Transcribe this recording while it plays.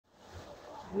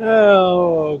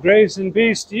Oh, grace and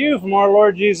peace to you from our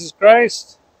Lord Jesus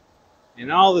Christ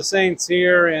and all the saints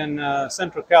here in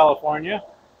Central California.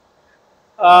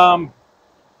 Um,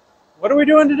 what are we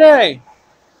doing today?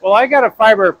 Well, I got a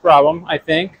fiber problem, I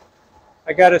think.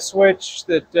 I got a switch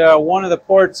that one of the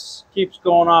ports keeps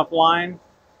going offline,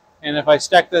 and if I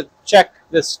check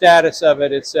the status of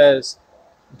it, it says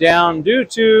down due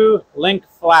to link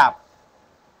flap.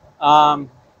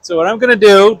 So what I'm going to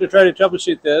do to try to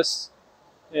troubleshoot this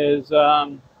is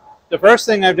the first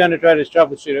thing I've done to try to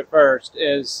troubleshoot it first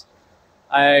is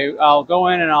I'll go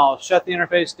in and I'll shut the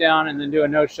interface down and then do a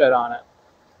no shut on it.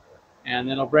 And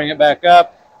then I'll bring it back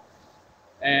up.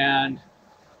 And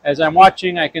as I'm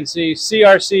watching, I can see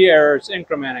CRC errors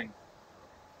incrementing.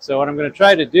 So what I'm going to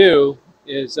try to do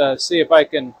is see if I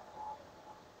can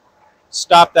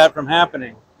stop that from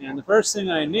happening. And the first thing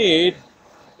I need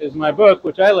is my book,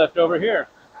 which I left over here.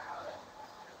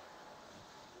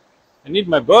 I need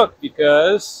my book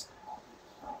because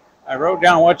I wrote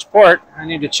down which port I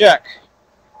need to check.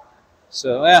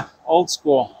 So yeah, old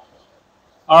school.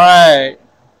 All right,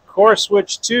 core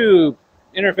switch 2,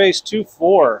 interface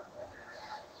 2.4.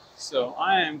 So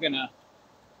I am gonna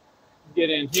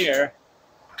get in here,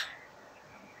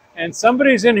 and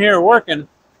somebody's in here working.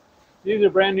 These are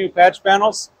brand new patch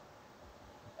panels,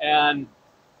 and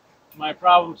my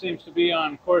problem seems to be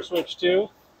on core switch 2.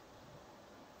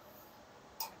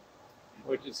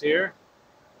 Which is here.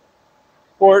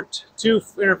 Port 2,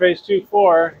 interface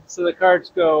 2.4, so the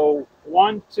cards go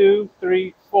 1, 2,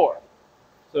 3, 4.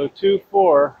 So 2,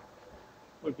 4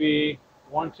 would be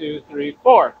 1, 2, 3,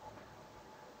 4.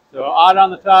 So odd on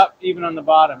the top, even on the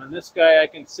bottom. And this guy I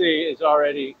can see is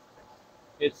already,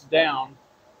 it's down.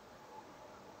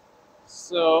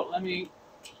 So let me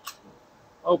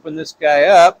open this guy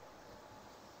up.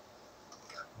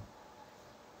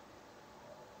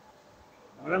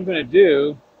 What I'm going to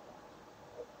do,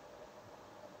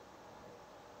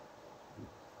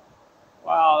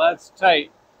 wow, that's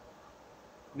tight.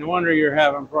 No wonder you're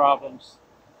having problems.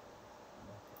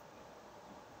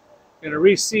 I'm going to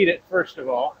reseat it first of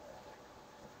all.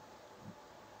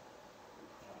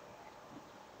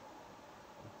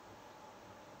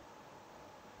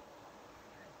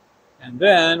 And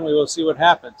then we will see what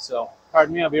happens. So,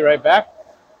 pardon me, I'll be right back.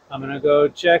 I'm going to go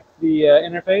check the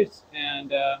interface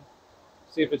and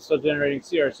see if it's still generating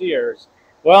CRC errors.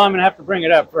 Well, I'm going to have to bring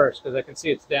it up first because I can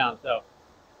see it's down. So,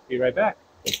 be right back.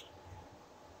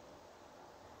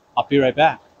 I'll be right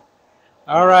back.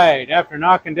 All right, after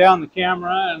knocking down the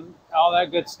camera and all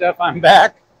that good stuff, I'm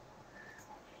back.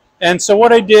 And so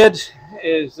what I did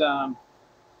is, I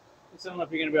don't know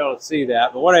if you're going to be able to see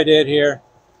that, but what I did here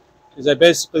is I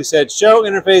basically said show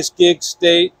interface gig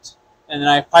state, and then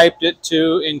I piped it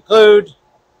to include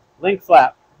link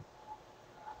flap.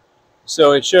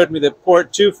 So it showed me that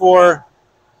port 2.4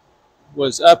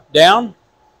 was up, down,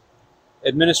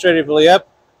 administratively up,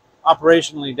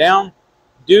 operationally down,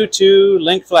 due to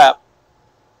link flap.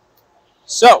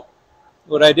 So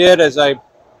what I did is I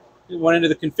went into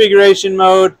the configuration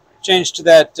mode, changed to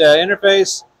that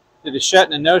interface, did a shut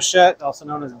and a no shut, also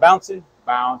known as bouncing,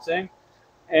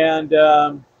 and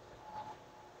then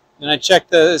I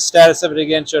checked the status of it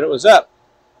again, showed it was up.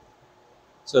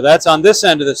 So that's on this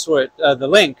end of the switch, the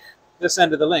link. This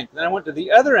end of the link. Then I went to the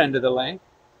other end of the link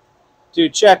to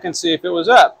check and see if it was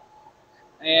up.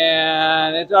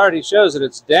 And it already shows that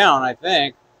it's down, I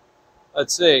think.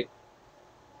 Let's see.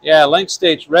 Yeah, link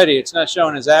state's ready. It's not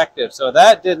showing as active. So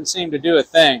that didn't seem to do a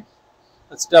thing.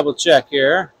 Let's double check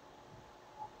here.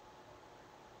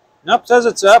 Nope, says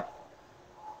it's up.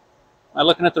 Am I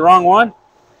looking at the wrong one?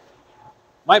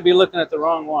 Might be looking at the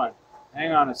wrong one.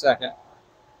 Hang on a second.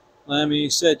 Let me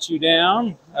set you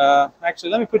down. Actually,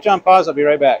 let me put you on pause. I'll be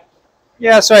right back.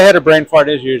 Yeah, so I had a brain fart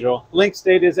as usual. Link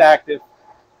state is active.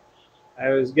 I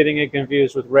was getting it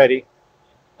confused with ready.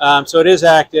 So it is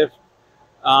active.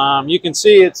 You can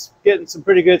see it's getting some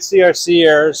pretty good CRC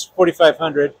errors,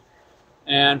 4,500,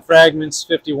 and fragments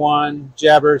 51,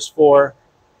 jabbers 4.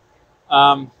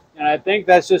 And I think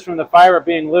that's just from the fiber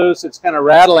being loose. It's kind of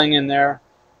rattling in there,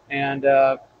 and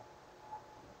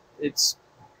it's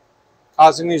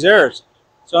causing these errors.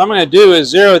 So what I'm going to do is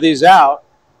zero these out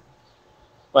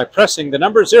by pressing the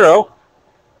number 0.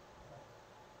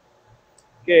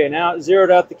 Okay, now it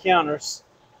zeroed out the counters,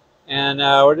 and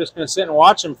we're just going to sit and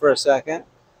watch them for a second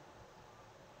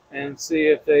and see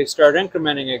if they start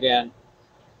incrementing again.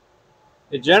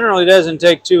 It generally doesn't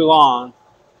take too long,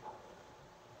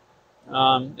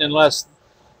 unless,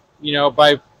 you know,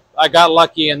 I got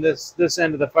lucky and this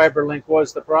end of the fiber link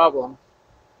was the problem.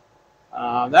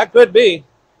 That could be,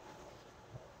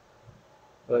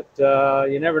 but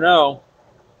you never know.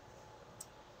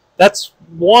 That's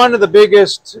one of the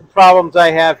biggest problems I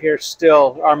have here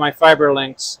still are my fiber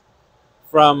links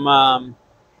from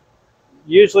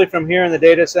usually from here in the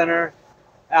data center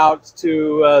out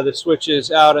to the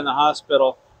switches out in the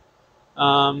hospital.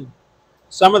 Some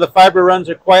of the fiber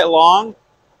runs are quite long.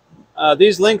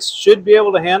 These links should be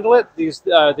able to handle it, the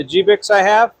GBICs I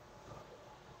have.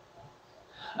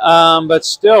 But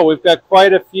still, we've got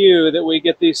quite a few that we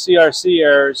get these CRC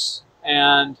errors,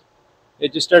 and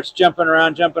it just starts jumping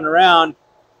around,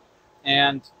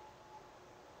 and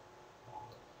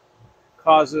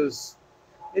causes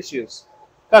issues.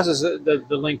 Causes the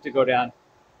link to go down.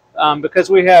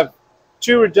 Because we have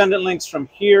two redundant links from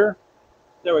here.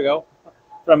 There we go.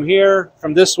 From here,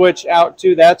 from this switch out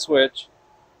to that switch.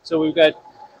 So we've got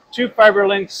two fiber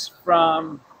links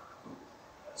from,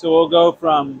 so we'll go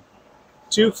from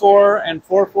 2.4 and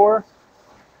 4.4,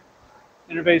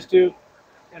 interface 2,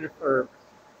 or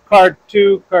card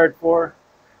 2, card 4,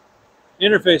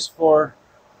 interface 4,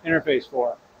 interface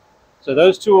 4. So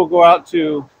those two will go out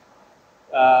to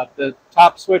the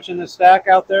top switch in the stack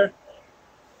out there.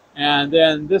 And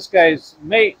then this guy's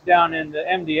mate down in the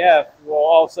MDF will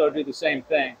also do the same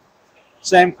thing.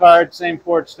 Same card, same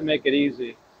ports to make it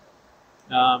easy.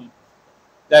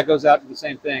 That goes out to the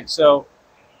same thing. So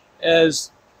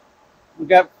as we've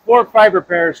got 4 fiber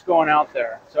pairs going out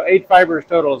there. So 8 fibers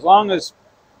total. As long as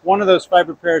one of those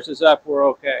fiber pairs is up, we're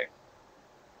okay.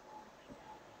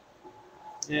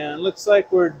 And it looks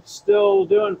like we're still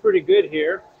doing pretty good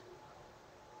here.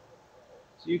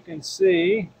 So you can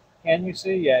see, can you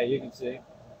see? Yeah, you can see.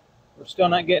 We're still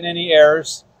not getting any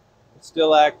errors. It's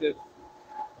still active.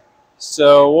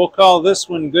 So we'll call this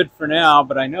one good for now,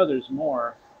 but I know there's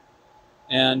more.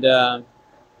 And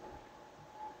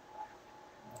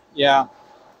yeah,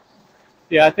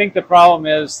 I think the problem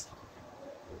is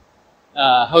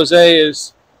Jose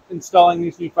is installing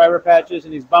these new fiber patches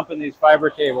and he's bumping these fiber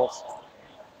cables.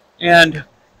 And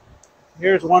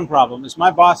here's one problem: is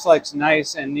my boss likes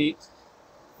nice and neat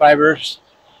fibers,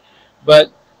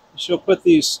 but she'll put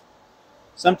these.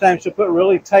 Sometimes she'll put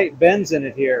really tight bends in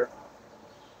it here.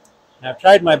 And I've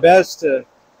tried my best to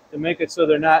make it so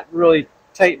they're not really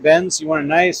tight bends. You want a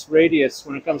nice radius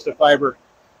when it comes to fiber.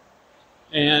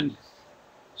 And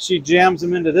she jams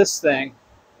them into this thing,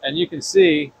 and you can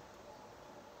see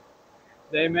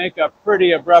they make a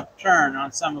pretty abrupt turn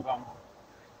on some of them.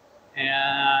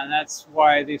 And that's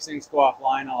why these things go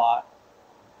offline a lot.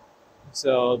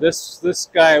 So this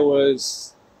guy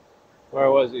was, where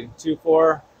was he?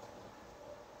 2.4,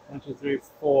 1, 2, 3,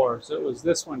 4. So it was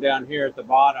this one down here at the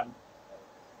bottom.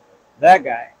 That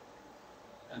guy.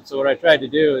 And so what I tried to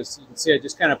do is, you can see I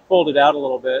just kind of pulled it out a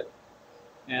little bit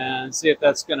and see if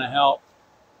that's going to help.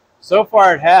 So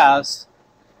far it has.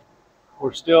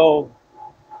 We're still,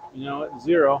 you know, at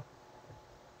 0.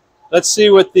 Let's see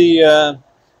what the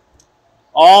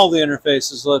all the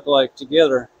interfaces look like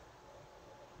together.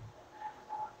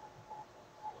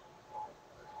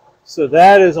 So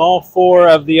that is all 4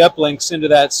 of the uplinks into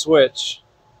that switch.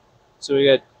 So we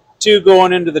got 2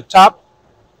 going into the top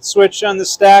switch on the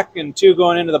stack and 2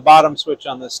 going into the bottom switch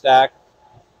on the stack.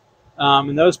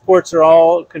 And those ports are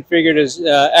all configured as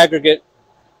aggregate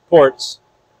ports.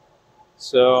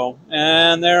 So,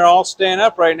 and they're all staying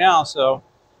up right now. So,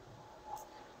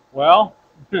 well,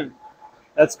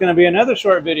 that's going to be another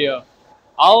short video.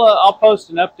 I'll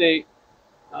post an update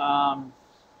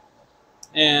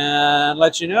and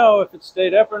let you know if it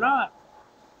stayed up or not.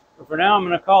 But for now, I'm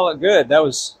going to call it good.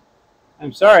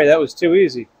 I'm sorry, that was too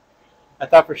easy. I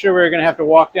thought for sure we were going to have to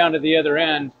walk down to the other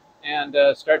end and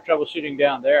start troubleshooting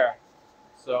down there.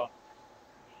 So,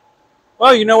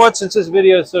 well, you know what? Since this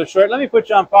video is so short, let me put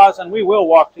you on pause and we will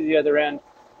walk to the other end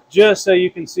just so you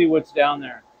can see what's down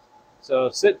there. So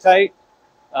sit tight,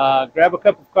 grab a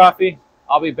cup of coffee.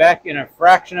 I'll be back in a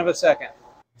fraction of a second.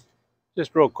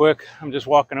 Just real quick, I'm just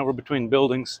walking over between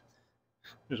buildings.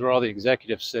 Here's where all the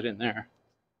executives sit in there.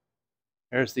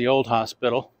 There's the old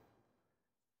hospital.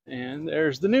 And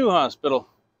there's the new hospital.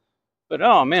 But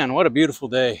oh man, what a beautiful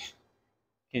day.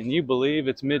 Can you believe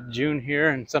it's mid-June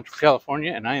here in Central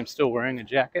California and I am still wearing a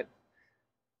jacket?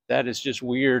 That is just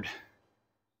weird.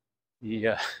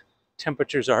 The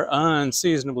temperatures are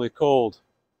unseasonably cold.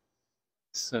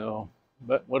 So,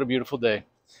 but what a beautiful day.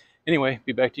 Anyway,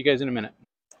 be back to you guys in a minute.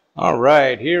 All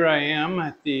right, here I am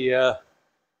at the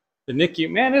NICU.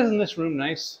 Man, isn't this room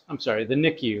nice? I'm sorry, the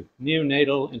NICU,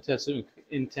 Neonatal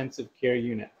Intensive Care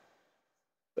Unit.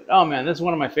 But oh man, this is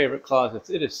one of my favorite closets.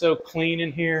 It is so clean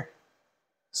in here,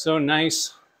 so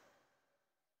nice.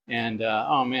 And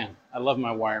oh man, I love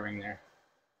my wiring there.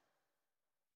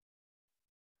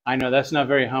 I know that's not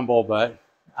very humble, but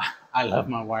I love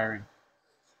my wiring.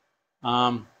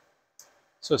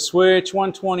 So switch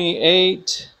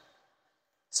 128.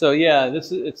 So yeah,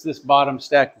 it's this bottom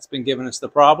stack that's been giving us the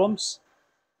problems.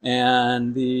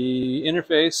 And the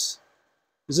interface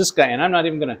is this guy, and I'm not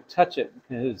even going to touch it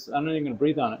because I'm not even going to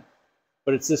breathe on it.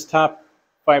 But it's this top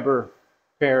fiber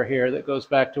pair here that goes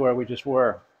back to where we just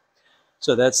were.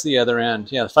 So that's the other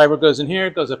end. Yeah, the fiber goes in here,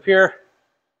 goes up here,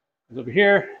 goes over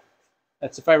here.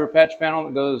 That's the fiber patch panel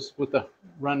that goes with the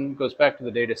run, goes back to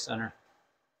the data center.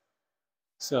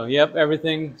 So yep,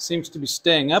 everything seems to be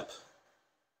staying up.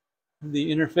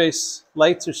 The interface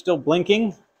lights are still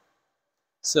blinking.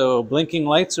 So blinking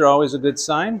lights are always a good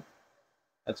sign.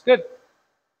 That's good.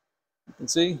 You can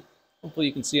see. Hopefully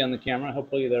you can see on the camera.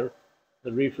 Hopefully the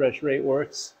refresh rate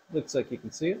works. Looks like you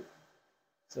can see it.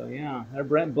 So yeah, they're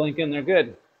blinking, they're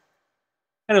good.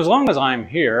 And as long as I'm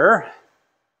here,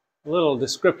 a little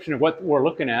description of what we're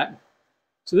looking at.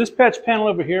 So this patch panel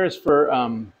over here is for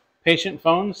patient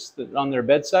phones that on their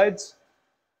bedsides.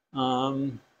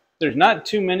 There's not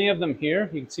too many of them here.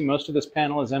 You can see most of this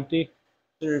panel is empty.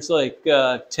 There's like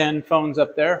 10 phones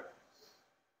up there.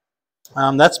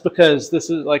 That's because this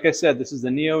is, like I said, this is the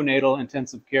neonatal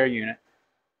intensive care unit.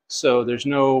 So there's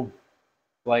no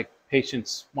like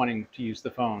patients wanting to use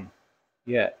the phone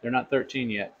yet. They're not 13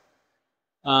 yet.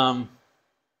 So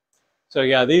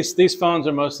yeah, these phones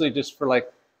are mostly just for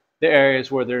like the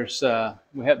areas where there's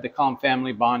they call them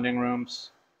family bonding rooms,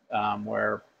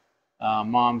 where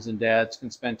moms and dads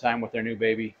can spend time with their new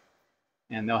baby,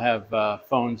 and they'll have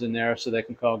phones in there so they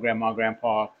can call grandma,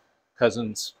 grandpa,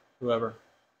 cousins, whoever.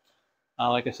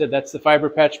 Like I said, that's the fiber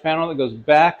patch panel that goes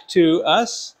back to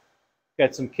us.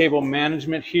 Got some cable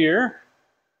management here.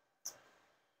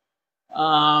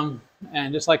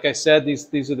 And just like I said,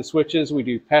 these are the switches. We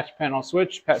do patch panel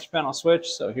switch, patch panel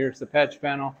switch. So here's the patch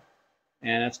panel,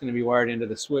 and it's going to be wired into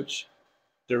the switch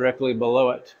directly below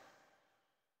it.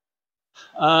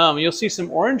 You'll see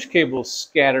some orange cables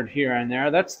scattered here and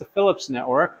there. That's the Philips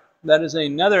network. That is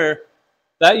another,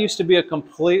 that used to be a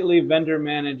completely vendor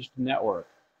managed network.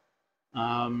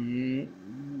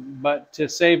 But to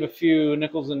save a few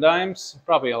nickels and dimes,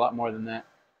 probably a lot more than that,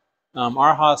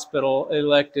 our hospital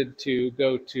elected to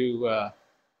go to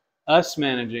us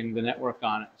managing the network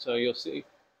on it. So you'll see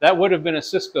that would have been a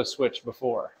Cisco switch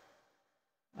before,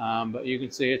 but you can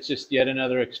see it's just yet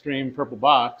another extreme purple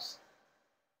box.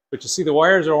 But you see the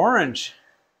wires are orange,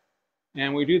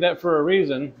 and we do that for a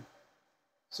reason,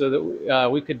 so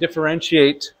that we could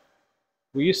differentiate.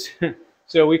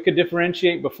 So we could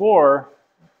differentiate before.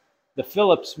 The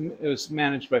Philips, it was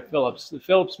managed by Philips. The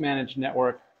Philips managed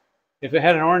network. If it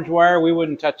had an orange wire, we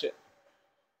wouldn't touch it.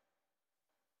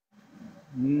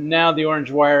 Now the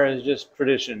orange wire is just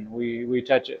tradition. We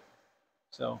touch it.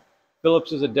 So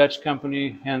Philips is a Dutch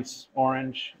company, hence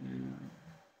orange.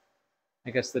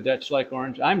 I guess the Dutch like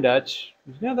orange. I'm Dutch.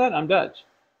 You know that? I'm Dutch.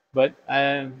 But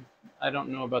I don't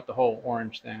know about the whole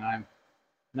orange thing. I'm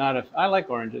not a, I like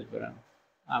oranges, but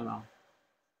I don't know.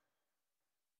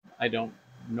 I don't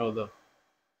know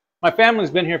my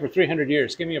family's been here for 300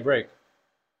 years. Give me a break.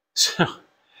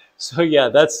 So yeah,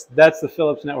 that's the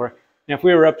Philips network. And if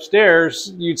we were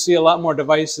upstairs, you'd see a lot more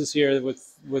devices here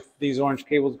with these orange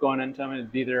cables going into them.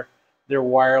 It'd be their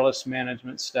wireless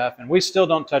management stuff, and we still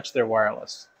don't touch their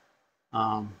wireless.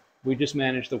 We just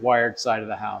manage the wired side of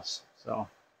the house. So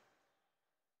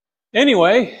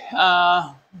anyway,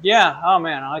 yeah, oh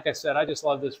man, like I said, I just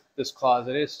love this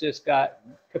closet. It's just got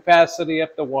capacity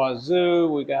up the wazoo.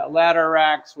 We got ladder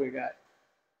racks. We got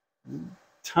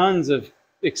tons of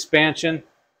expansion.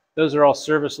 Those are all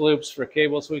service loops for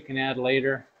cables we can add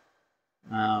later.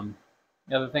 The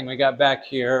other thing we got back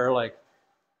here are like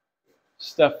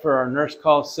stuff for our nurse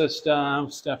call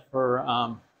system, stuff for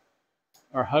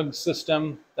our hug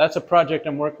system. That's a project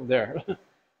I'm working there.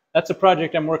 That's a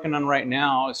project I'm working on right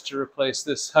now, is to replace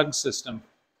this hug system.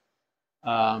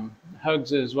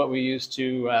 Hugs is what we use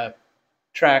to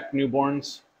track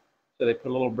newborns. So they put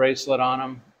a little bracelet on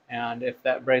them, and if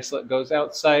that bracelet goes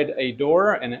outside a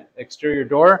door, an exterior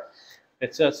door,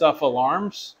 it sets off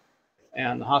alarms,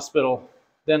 and the hospital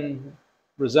then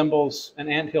resembles an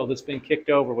anthill that's been kicked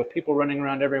over with people running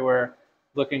around everywhere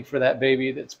looking for that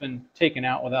baby that's been taken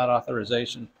out without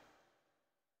authorization.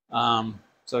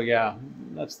 So yeah,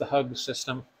 that's the hug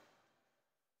system.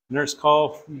 Nurse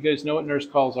call, you guys know what nurse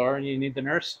calls are. You need the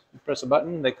nurse, you press a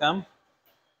button, they come.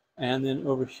 And then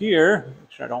over here,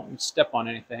 make sure I don't step on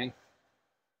anything.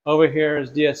 Over here is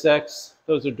DSX.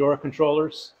 Those are door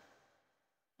controllers.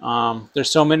 There's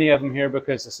so many of them here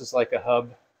because this is like a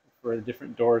hub for the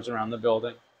different doors around the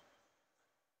building.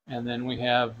 And then we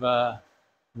have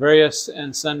various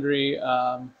and sundry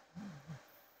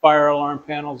fire alarm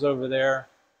panels over there.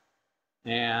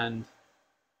 And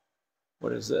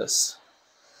What is this?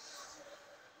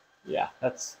 Yeah,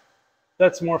 that's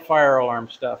more fire alarm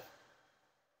stuff.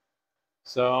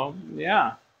 So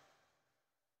yeah,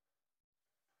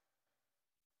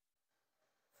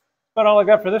 about all I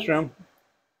got for this room.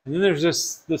 And then there's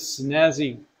this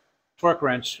snazzy torque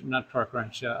wrench, not torque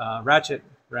wrench, ratchet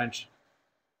wrench.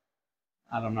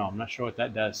 I don't know. I'm not sure what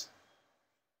that does.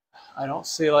 I don't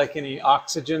see like any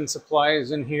oxygen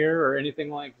supplies in here or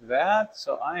anything like that,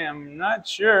 so I am not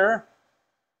sure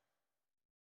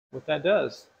what that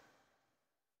does.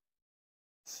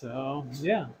 So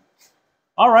yeah.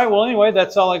 All right. Well, anyway,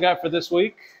 that's all I got for this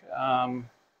week.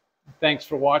 Thanks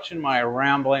for watching my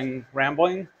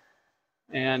rambling.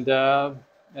 And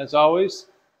as always,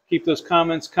 keep those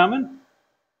comments coming.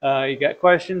 You got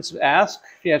questions, ask.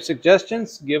 If you have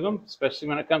suggestions, give them, especially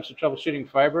when it comes to troubleshooting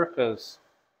fiber, because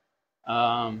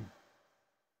I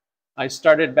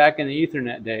started back in the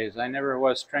Ethernet days. I never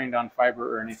was trained on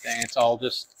fiber or anything. It's all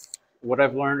just what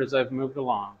I've learned as I've moved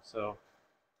along. So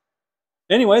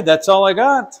anyway, that's all I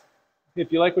got.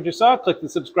 If you like what you saw, click the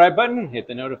subscribe button, hit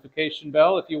the notification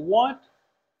bell if you want.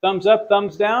 Thumbs up,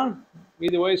 thumbs down.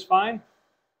 Either way is fine.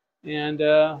 And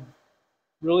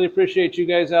really appreciate you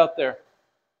guys out there.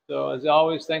 So as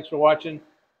always, thanks for watching.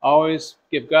 Always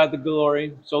give God the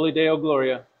glory. Soli Deo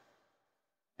Gloria.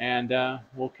 And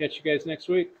we'll catch you guys next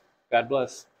week. God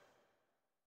bless.